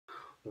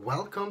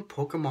Welcome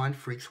Pokemon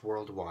Freaks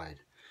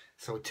Worldwide.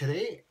 So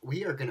today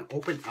we are going to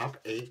open up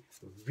a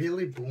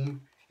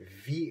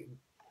RillaboomV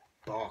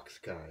box,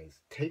 guys.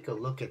 Take a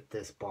look at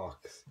this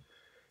box.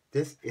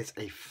 This is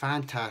a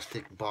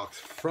fantastic box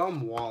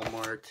from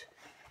Walmart,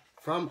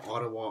 from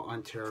Ottawa,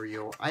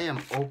 Ontario. I am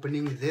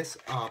opening this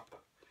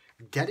up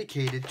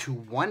dedicated to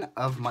one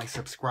of my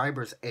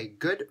subscribers, a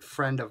good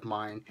friend of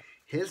mine.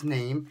 His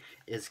name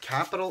is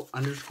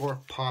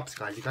 _Pops,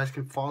 guys. You guys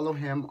can follow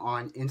him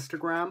on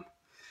Instagram.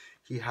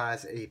 He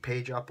has a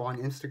page up on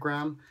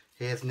Instagram.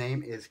 His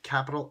name is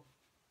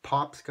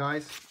 _Pops,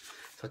 guys.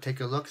 So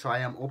take a look. So I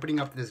am opening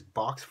up this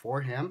box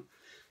for him.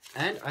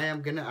 And I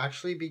am going to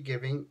actually be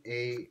giving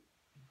a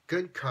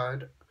good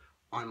card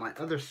on my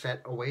other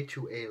set away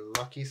to a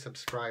lucky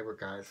subscriber,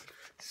 guys.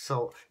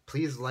 So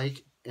please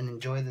like and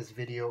enjoy this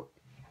video.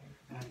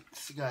 And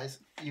see, guys,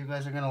 you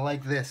guys are going to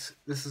like this.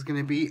 This is going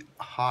to be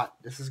hot.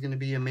 This is going to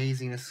be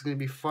amazing. This is going to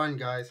be fun,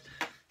 guys.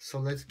 So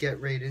let's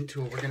get right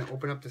into it. We're going to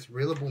open up this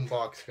Rillaboom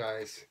box,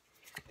 guys.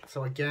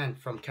 So again,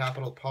 from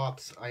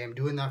 _Pops, I am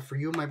doing that for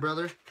you, my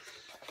brother.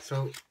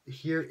 So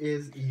here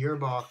is your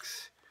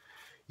box.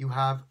 You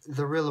have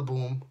the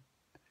Rillaboom,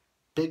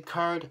 big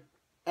card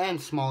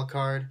and small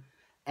card.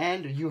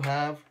 And you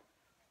have,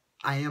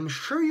 I am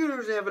sure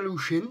there's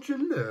evolutions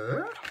in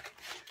there.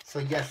 So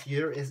yes,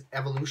 there is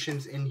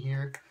evolutions in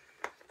here.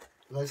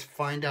 Let's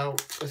find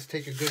out. Let's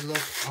take a good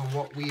look on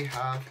what we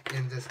have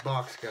in this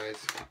box, guys.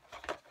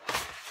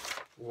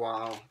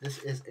 Wow, this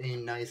is a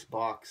nice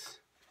box.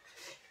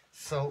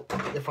 So,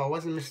 if I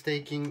wasn't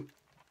mistaken,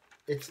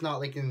 it's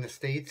not like in the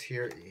States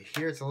here.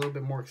 Here it's a little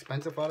bit more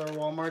expensive out of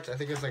Walmart. I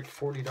think it's like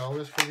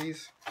 $40 for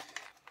these.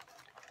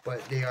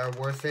 But they are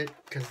worth it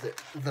because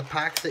the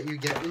packs that you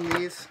get in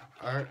these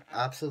are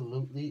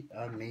absolutely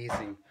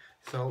amazing.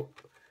 So,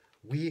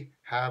 we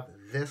have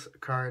this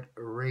card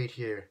right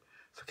here.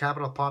 So,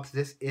 _Pops,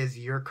 this is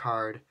your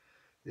card.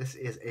 This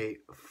is a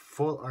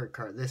full art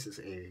card. This is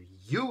a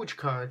huge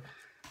card.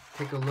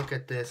 Take a look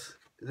at this.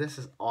 This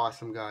is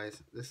awesome,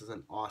 guys. This is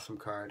an awesome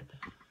card.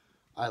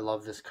 I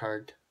love this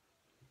card.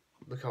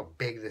 Look how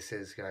big this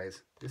is,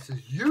 guys. This is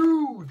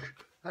huge.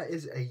 That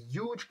is a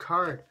huge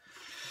card.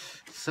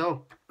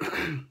 So,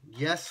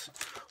 yes,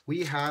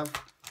 we have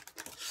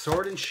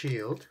Sword and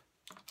Shield.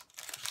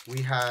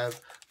 We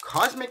have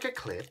Cosmic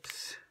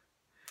Eclipse.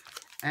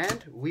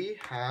 And we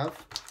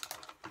have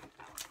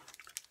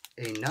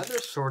another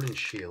Sword and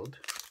Shield.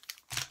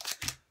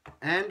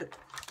 And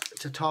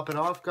to top it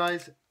off,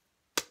 guys,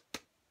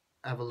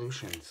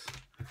 Evolutions.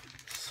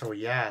 So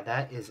yeah,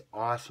 that is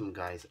awesome,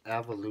 guys.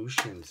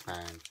 Evolutions,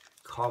 man.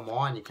 Come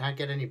on, you can't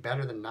get any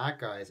better than that,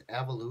 guys.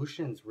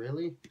 Evolutions,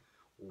 really?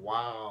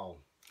 Wow.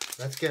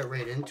 Let's get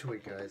right into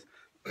it, guys.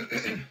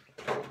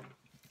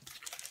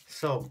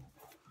 So,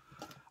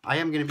 I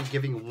am going to be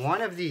giving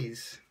one of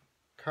these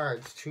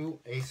cards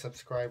to a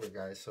subscriber,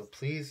 guys. So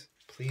please,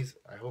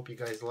 I hope you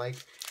guys like.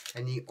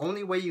 And the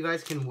only way you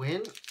guys can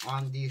win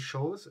on these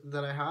shows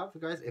that I have,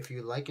 guys, if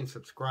you like and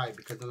subscribe,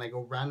 because then I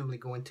randomly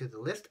go into the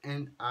list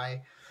and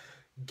I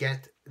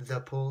get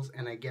the pulls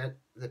and I get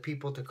the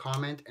people to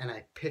comment and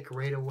I pick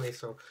right away.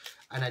 So,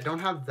 and I don't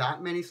have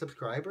that many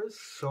subscribers.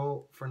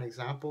 So, for an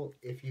example,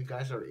 if you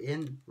guys are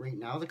in right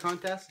now the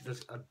contest,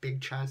 there's a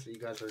big chance that you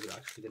guys are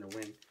actually going to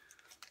win.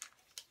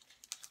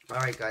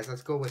 Alright, guys,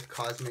 let's go with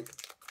Cosmic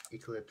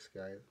Eclipse,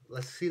 guys.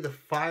 Let's see the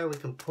fire we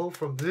can pull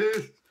from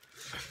this.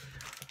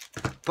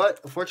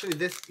 But unfortunately,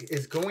 this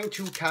is going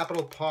to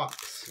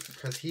 _Pops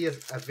because he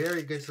is a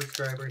very good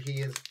subscriber. He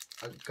is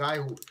a guy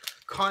who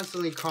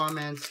constantly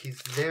comments.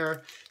 He's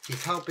there.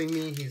 He's helping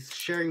me. He's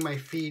sharing my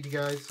feed,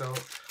 guys. So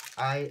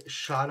I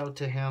shout out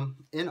to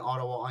him in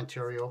Ottawa,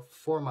 Ontario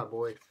for my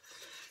boy.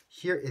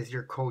 Here is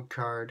your code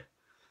card.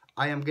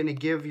 I am going to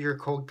give your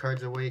code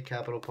cards away,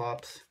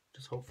 _Pops.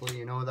 Just hopefully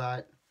you know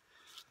that.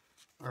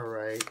 All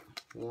right.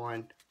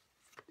 1,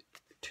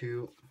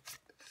 2,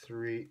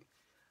 3,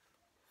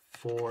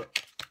 4.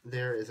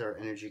 There is our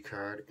energy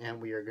card,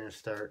 and we are going to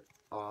start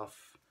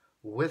off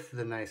with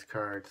the nice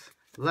cards.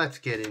 Let's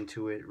get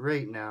into it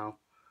right now.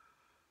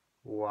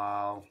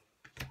 Wow.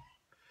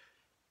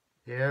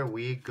 There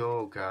we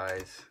go,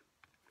 guys.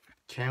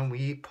 Can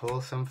we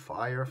pull some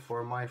fire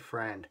for my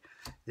friend?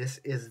 This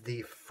is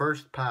the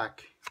first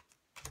pack.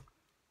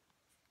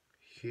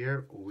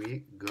 Here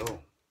we go.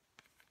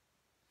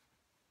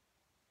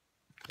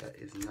 That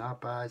is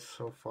not bad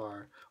so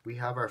far. We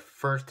have our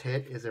first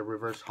hit is a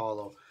reverse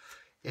holo.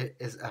 It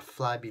is a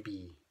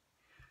Flabby.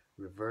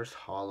 Reverse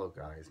holo,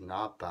 guys.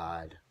 Not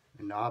bad.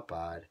 Not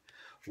bad.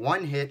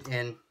 One hit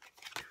in.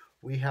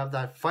 We have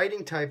that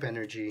fighting type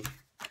energy.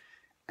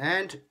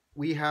 And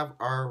we have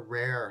our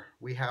rare.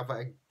 We have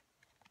a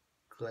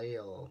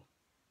Glail.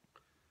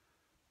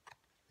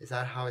 Is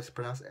that how it's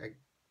pronounced? A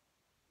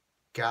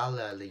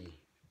Galilee.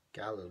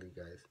 Galilee,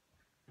 guys.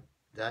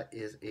 That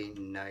is a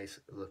nice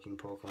looking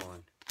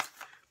Pokemon.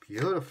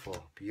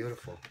 Beautiful.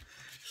 Beautiful.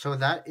 So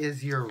that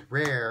is your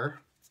rare.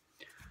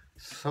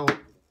 So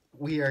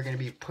we are going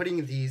to be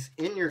putting these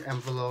in your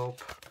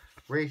envelope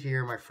right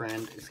here, my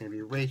friend. It's going to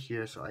be right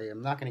here, so I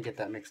am not going to get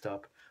that mixed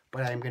up.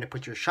 But I'm going to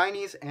put your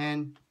shinies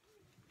and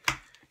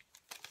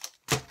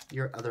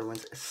your other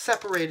ones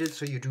separated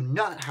so you do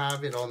not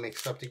have it all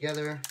mixed up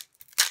together.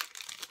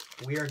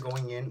 We are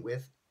going in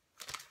with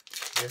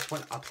this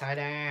one upside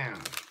down.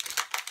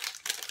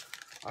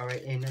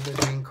 Alright, another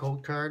green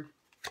code card.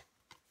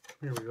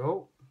 Here we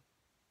go.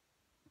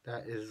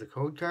 That is the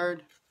code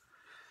card.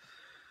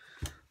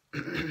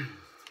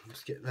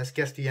 Let's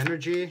guess the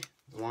energy.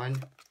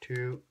 1,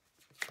 2,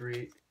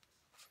 3,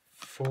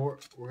 4.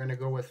 We're going to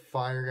go with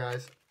fire,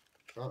 guys.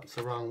 Oh, it's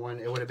the wrong one.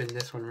 It would have been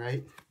this one,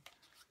 right?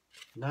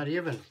 Not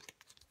even.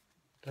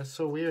 That's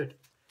so weird.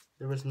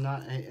 There was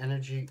not an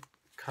energy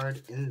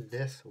card in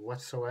this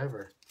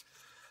whatsoever.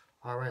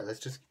 Alright, let's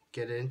just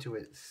get into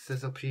it.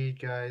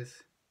 Sizzlepede,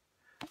 guys.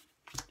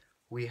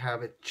 We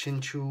have a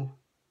Chinchou.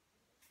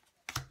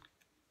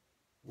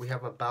 We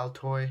have a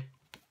Baltoy.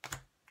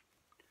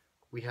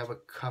 We have a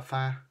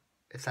Kaffa.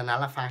 It's an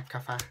elephant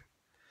Kaffa.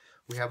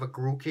 We have a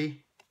Grookey.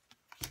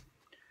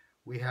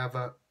 We have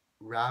a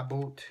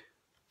Raboot.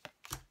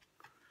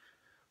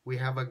 We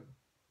have a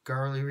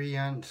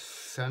Galarian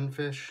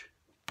Sunfish.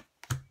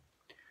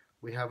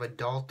 We have a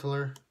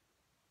Daltler.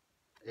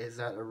 Is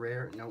that a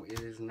rare? No, it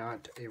is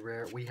not a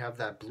rare. We have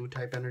that blue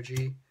type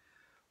energy.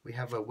 We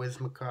have a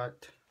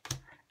Whimsicott.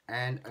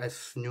 And a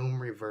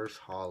Snoom reverse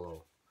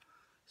holo.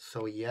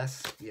 So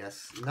yes,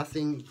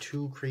 nothing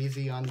too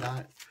crazy on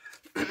that.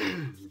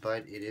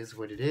 But it is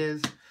what it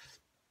is.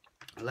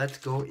 Let's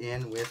go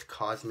in with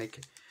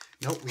Cosmic.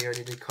 Nope, we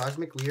already did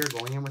Cosmic. We are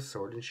going in with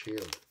Sword and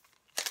Shield.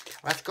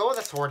 Let's go with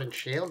the Sword and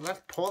Shield.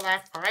 Let's pull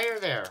that fire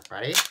there,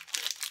 buddy.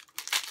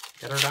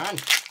 Get her done.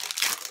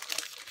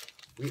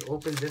 We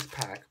open this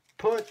pack.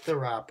 Put the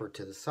wrapper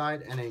to the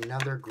side and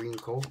another green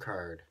code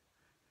card.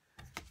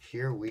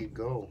 Here we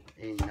go.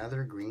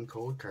 Another green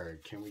code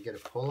card. Can we get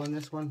a pull on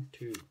this one?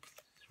 2,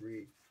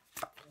 3,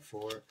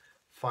 4.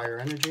 Fire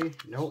energy.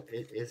 No,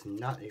 it is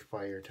not a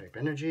fire type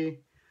energy.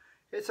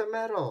 It's a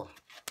metal.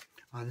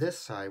 On this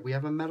side, we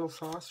have a metal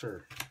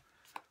saucer.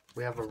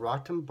 We have a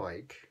Rotom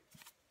Bike.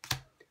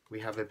 We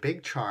have a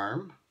Big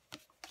Charm.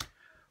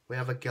 We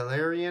have a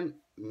Galarian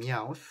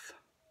Meowth.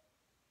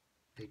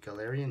 A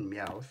Galarian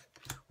Meowth.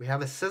 We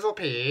have a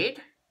Sizzlepede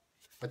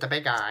with the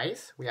big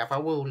eyes. We have a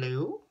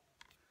Wooloo.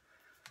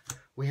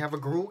 We have a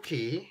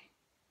Grookey.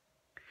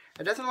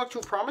 It doesn't look too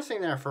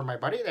promising there for my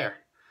buddy there.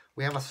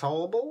 We have a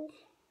Sobble.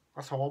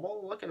 A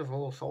Sobble. Look at his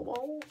little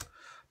Sobble.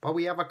 But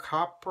we have a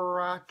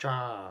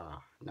Capracha.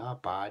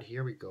 Not bad.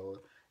 Here we go.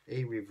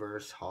 A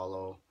reverse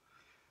holo.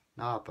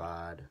 Not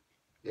bad.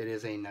 It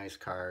is a nice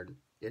card.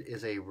 It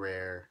is a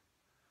rare.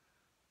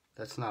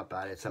 That's not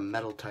bad. It's a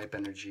metal type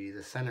energy.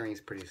 The centering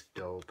is pretty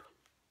dope.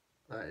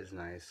 That is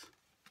nice.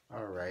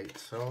 Alright,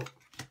 so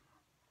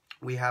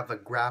we have a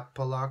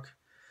Grapplock.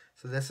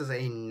 So this is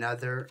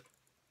another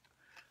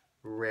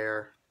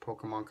rare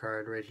Pokemon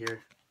card right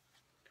here.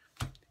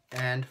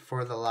 And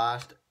for the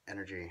last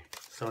energy.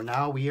 So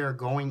now we are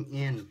going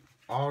in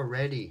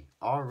already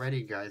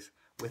guys,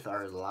 with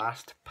our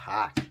last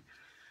pack.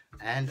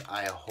 And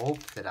I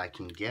hope that I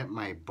can get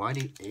my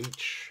buddy a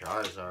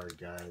Charizard,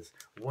 guys.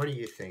 What do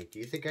you think? Do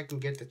you think I can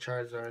get the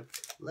Charizard?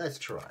 Let's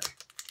try.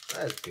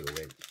 Let's do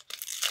it.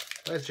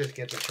 Let's just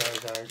get the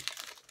Charizard.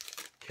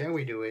 Can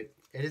we do it?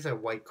 It is a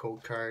white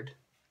code card.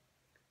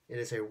 It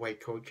is a white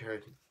code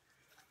card.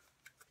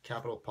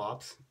 Capital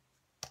Pops.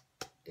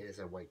 It is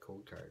a white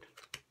code card.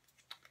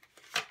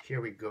 Here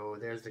we go.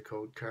 There's the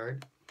code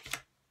card.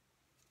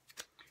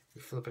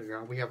 We flip it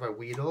around. We have a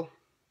Weedle.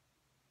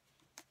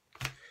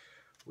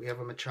 We have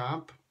a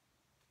Machamp.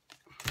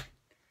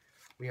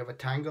 We have a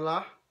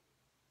Tangela.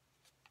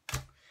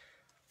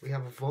 We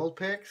have a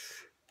Vulpix.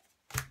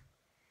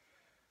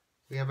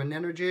 We have an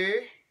Energy.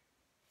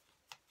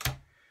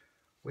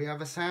 We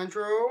have a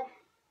Sandro.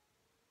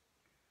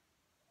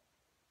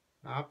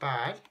 Not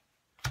bad.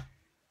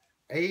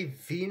 A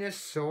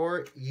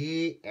Venusaur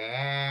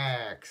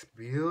EX.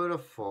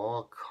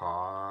 Beautiful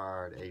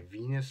card. A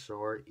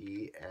Venusaur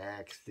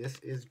EX. This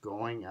is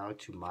going out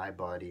to my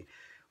buddy.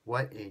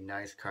 What a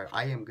nice card.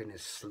 I am going to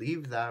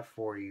sleeve that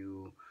for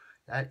you.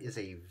 That is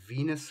a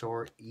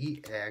Venusaur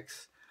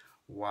EX.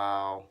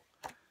 Wow.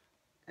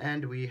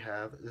 And we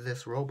have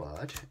this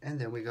robot. And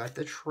then we got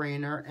the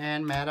trainer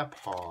and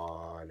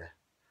Metapod.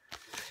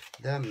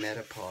 The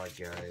Metapod,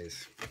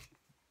 guys.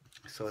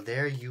 So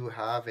there you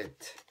have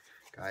it.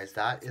 Guys,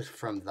 that is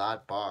from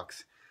that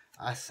box.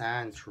 A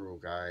Sandshrew,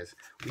 guys.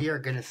 We are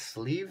going to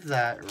sleeve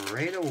that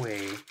right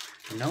away.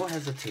 No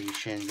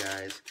hesitation,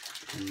 guys.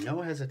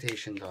 No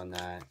hesitations on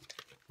that.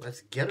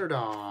 Let's get her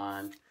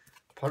on.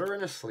 Put her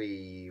in a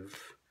sleeve.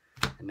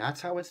 And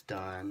that's how it's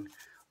done.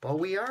 But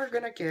we are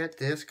going to get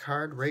this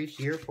card right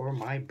here for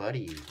my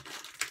buddy.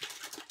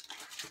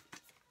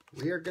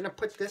 We are going to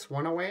put this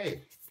one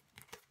away.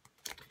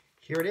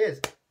 Here it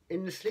is.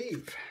 In the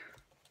sleeve.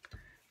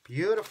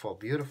 Beautiful,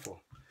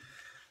 beautiful.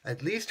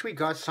 At least we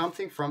got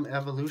something from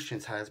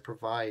Evolutions has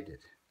provided.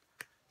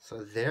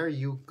 So there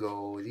you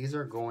go. These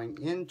are going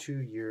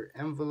into your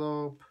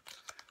envelope.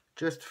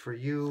 Just for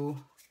you,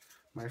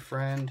 my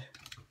friend.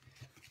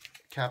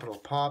 Capital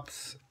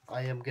Pops.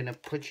 I am going to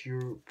put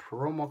your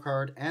promo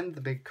card and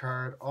the big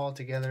card all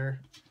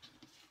together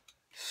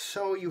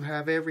so you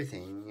have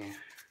everything.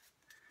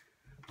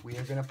 We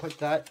are going to put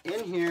that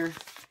in here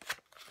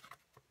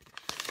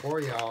for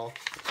y'all.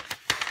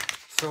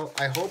 So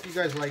I hope you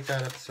guys liked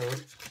that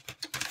episode.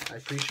 I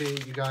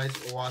appreciate you guys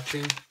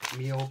watching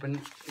me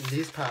open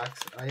these packs.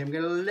 I am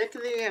going to lick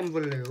the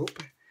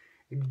envelope.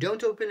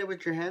 Don't open it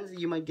with your hands.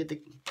 You might get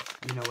the...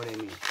 You know what I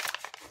mean.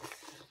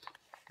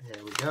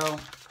 There we go.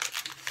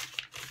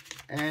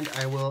 And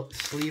I will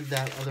sleeve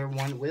that other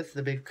one with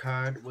the big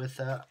card with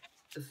a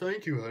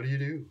thank you, how do you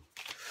do?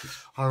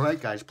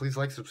 Alright guys, please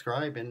like,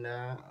 subscribe, and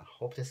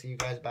hope to see you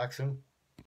guys back soon.